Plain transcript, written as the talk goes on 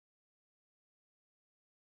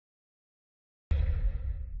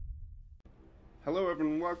Hello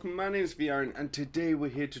everyone, welcome. My name is vAaron and today we're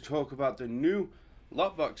here to talk about the new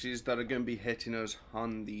lockboxes that are going to be hitting us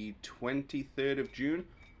on the 23rd of June.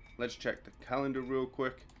 Let's check the calendar real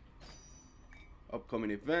quick. Upcoming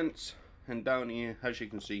events, and down here, as you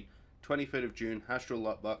can see, 23rd of June, Astral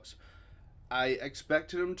Lockbox. I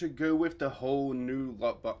expected them to go with the whole new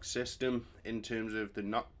lockbox system in terms of the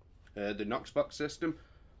knox box system,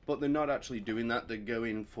 but they're not actually doing that. They're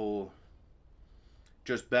going for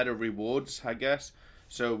just better rewards, I guess.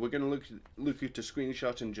 So we're going to look at the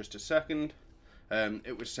screenshot in just a second.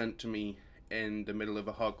 It was sent to me in the middle of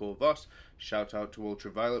a hardcore boss. Shout out to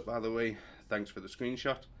Ultraviolet, by the way. Thanks for the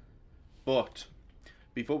screenshot. But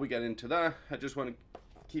before we get into that, I just want to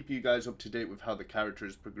keep you guys up to date with how the character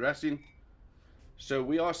is progressing. So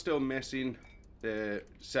we are still missing the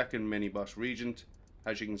second mini boss Regent.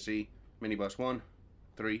 As you can see, mini boss 1,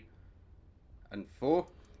 3, and 4.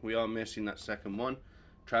 We are missing that second one.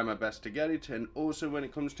 Try my best to get it. And also when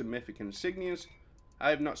it comes to mythic insignias,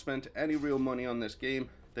 I have not spent any real money on this game.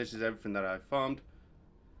 This is everything that I've farmed.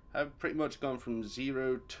 I've pretty much gone from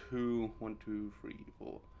 0 to 1, 2, 3,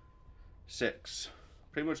 4, 6.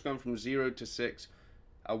 Pretty much gone from 0 to 6.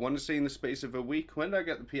 I want to say in the space of a week. When did I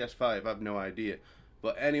get the PS5? I have no idea.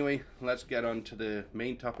 But anyway, let's get on to the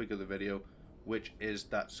main topic of the video, which is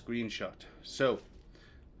that screenshot. So,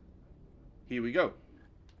 here we go.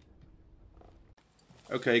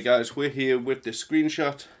 Okay guys, we're here with the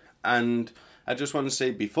screenshot, and I just want to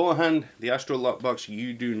say beforehand, the Astral Lockbox,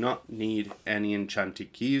 you do not need any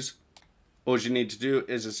enchanted keys. All you need to do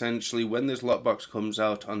is essentially, when this lockbox comes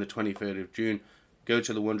out on the 23rd of June, go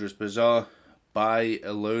to the Wondrous Bazaar, buy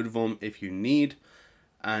a load of them if you need,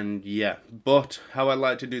 and yeah. But how I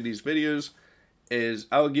like to do these videos is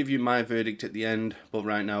I'll give you my verdict at the end, but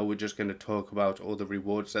right now we're just going to talk about all the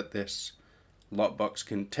rewards that this lockbox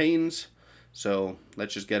contains. So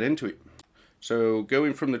let's just get into it. So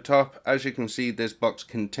going from the top, as you can see, this box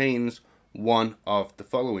contains one of the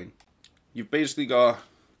following. You've basically got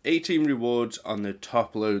 18 rewards on the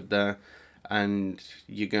top load there, and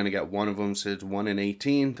you're going to get one of them, so it's 1 in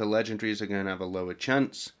 18. The legendaries are going to have a lower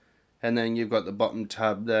chance. And then you've got the bottom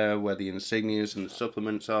tab there where the insignias and the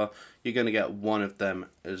supplements are. You're going to get one of them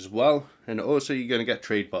as well. And also you're going to get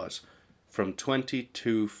trade bars from 20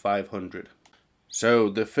 to 500. So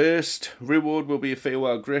the first reward will be a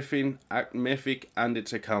Farewell Griffin, Act Mythic, and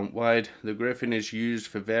it's account wide. The Griffin is used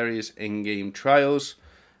for various in-game trials,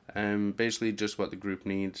 basically just what the group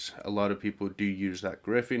needs. A lot of people do use that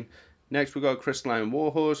Griffin. Next we got Crystalline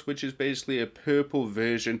Warhorse, which is basically a purple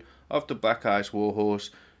version of the Black Ice Warhorse.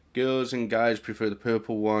 Girls and guys prefer the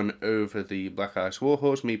purple one over the Black Ice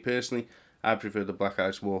Warhorse. Me personally, I prefer the Black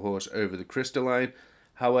Ice Warhorse over the Crystalline.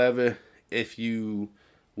 However, if you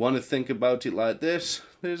want to think about it like this,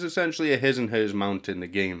 there's essentially a his and hers mount in the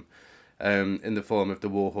game, in the form of the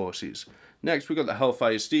war horses. Next we got the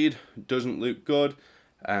Hellfire Steed. Doesn't look good.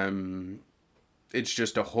 It's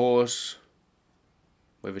just a horse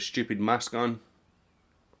with a stupid mask on,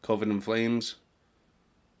 covered in flames.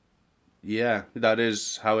 Yeah, that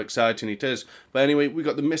is how exciting it is. But anyway, we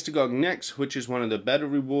got the Mystagogue next, which is one of the better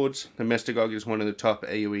rewards. The Mystagogue is one of the top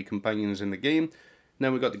AoE companions in the game.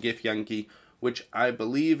 Then we got the Githyanki, which I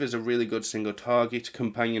believe is a really good single target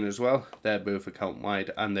companion as well. They're both account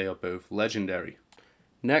wide and they are both legendary.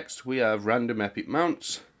 Next we have random epic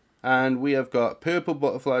mounts, and we have got Purple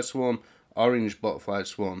Butterfly Swarm, Orange Butterfly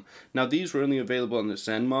Swarm. Now these were only available on the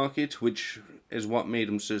Zen market, which is what made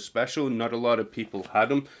them so special. Not a lot of people had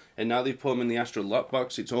them, and now they've put them in the Astral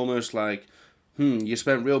Lockbox. It's almost like, you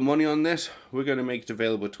spent real money on this, we're going to make it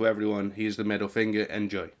available to everyone. Here's the middle finger,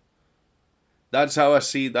 enjoy. That's how I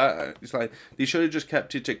see that. It's like, they should have just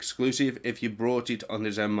kept it exclusive. If you brought it on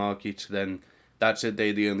the Zen market, then that's it,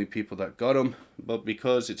 they're the only people that got them. But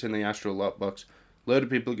because it's in the Astral Lockbox, a load of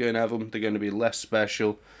people are going to have them. They're going to be less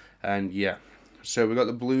special. And yeah. So we got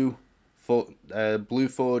the blue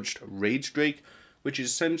forged Rage Drake, which is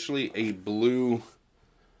essentially a blue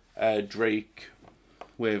drake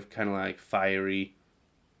with kind of like fiery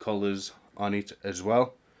colours on it as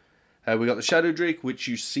well. We got the Shadow Drake, which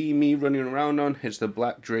you see me running around on. It's the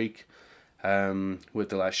black drake with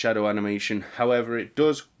the like shadow animation. However, it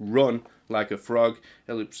does run like a frog.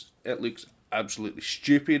 It looks absolutely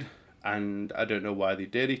stupid, and I don't know why they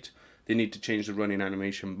did it. They need to change the running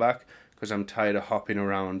animation back, because I'm tired of hopping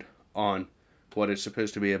around on what is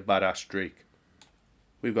supposed to be a badass drake.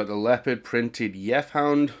 We've got the leopard printed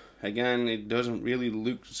Yef-Hound. Again, it doesn't really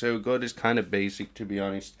look so good. It's kind of basic, to be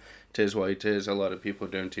honest. It is what it is. A lot of people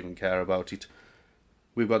don't even care about it.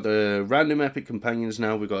 We've got the random epic companions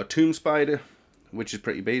now. We've got a Tomb Spider, which is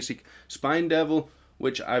pretty basic. Spine Devil,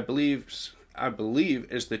 which I believe I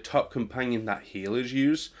believe, is the top companion that healers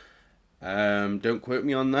use. Don't quote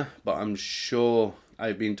me on that, but I'm sure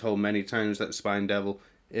I've been told many times that the Spine Devil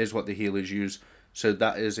is what the healers use. So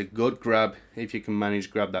that is a good grab if you can manage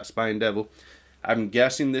to grab that Spine Devil. I'm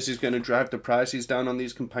guessing this is going to drive the prices down on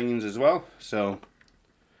these companions as well. So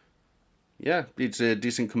yeah, it's a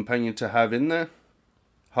decent companion to have in there.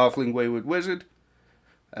 Halfling Wayward Wizard.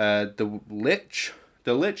 The Lich.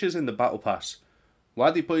 The Lich is in the Battle Pass. Why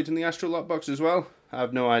they put it in the Astral Lockbox as well, I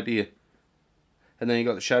have no idea. And then you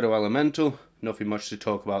got the Shadow Elemental. Nothing much to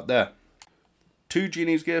talk about there. 2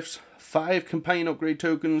 Genie's Gifts, 5 Companion Upgrade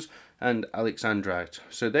Tokens, and Alexandrite.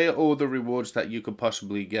 So they are all the rewards that you could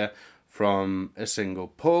possibly get from a single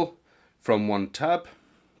pull, from one tab.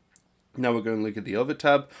 Now we're going to look at the other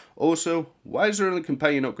tab. Also, why is there only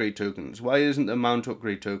Companion Upgrade Tokens? Why isn't there Mount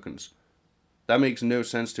Upgrade Tokens? That makes no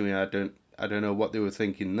sense to me. I don't know what they were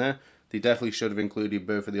thinking there. They definitely should have included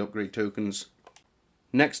both of the upgrade tokens.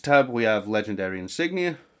 Next tab we have Legendary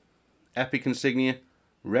Insignia, Epic Insignia,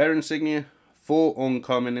 Rare Insignia, 4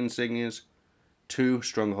 Uncommon Insignias, 2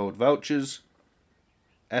 Stronghold Vouchers,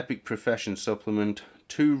 Epic Profession Supplement,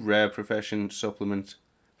 2 Rare Profession Supplement,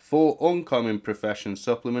 4 Uncommon Profession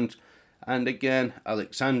Supplement, and again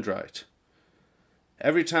Alexandrite.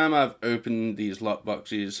 Every time I've opened these lot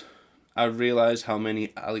boxes, I realise how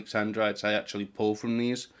many Alexandrites I actually pull from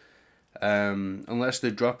these. Unless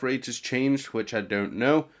the drop rate has changed, which I don't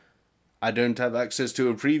know. I don't have access to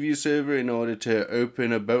a preview server in order to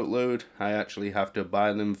open a boatload. I actually have to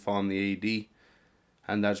buy them, farm the AD,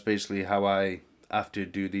 and that's basically how I have to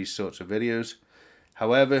do these sorts of videos.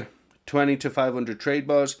 However, 20 to 500 trade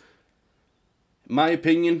bars, my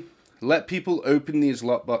opinion, let people open these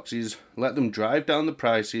lot boxes, let them drive down the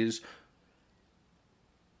prices.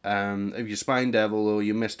 If your Spine Devil or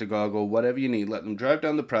your Mr. Gargoyle, whatever you need, let them drive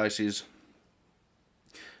down the prices.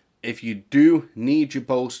 If you do need your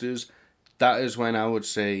bolsters, that is when I would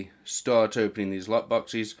say start opening these lot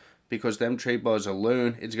boxes, because them trade bars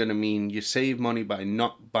alone is going to mean you save money by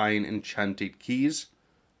not buying enchanted keys.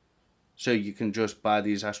 So you can just buy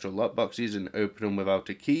these Astral lot boxes and open them without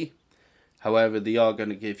a key. However, they are going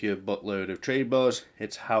to give you a buttload of trade bars.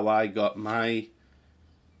 It's how I got my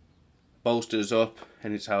bolsters up,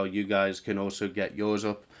 and it's how you guys can also get yours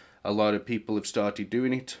up. A lot of people have started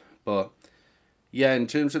doing it, but yeah, in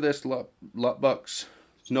terms of this lot box,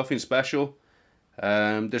 it's nothing special.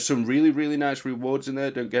 There's some really nice rewards in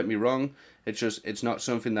there, don't get me wrong. It's not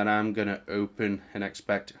something that I'm gonna open and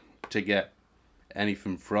expect to get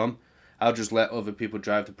anything from. I'll just let other people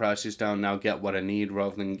drive the prices down, now get what I need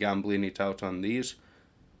rather than gambling it out on these.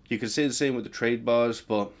 You can say the same with the trade bars,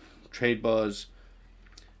 but trade bars,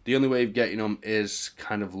 the only way of getting them is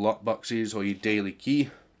kind of lot boxes or your daily key.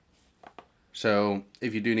 So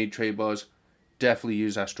if you do need trade bars, definitely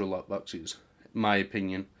use Astral lot boxes, in my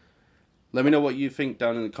opinion. Let me know what you think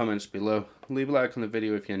down in the comments below. Leave a like on the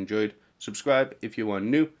video if you enjoyed. Subscribe if you are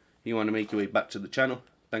new. You want to make your way back to the channel.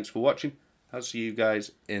 Thanks for watching. I'll see you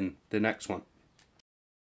guys in the next one.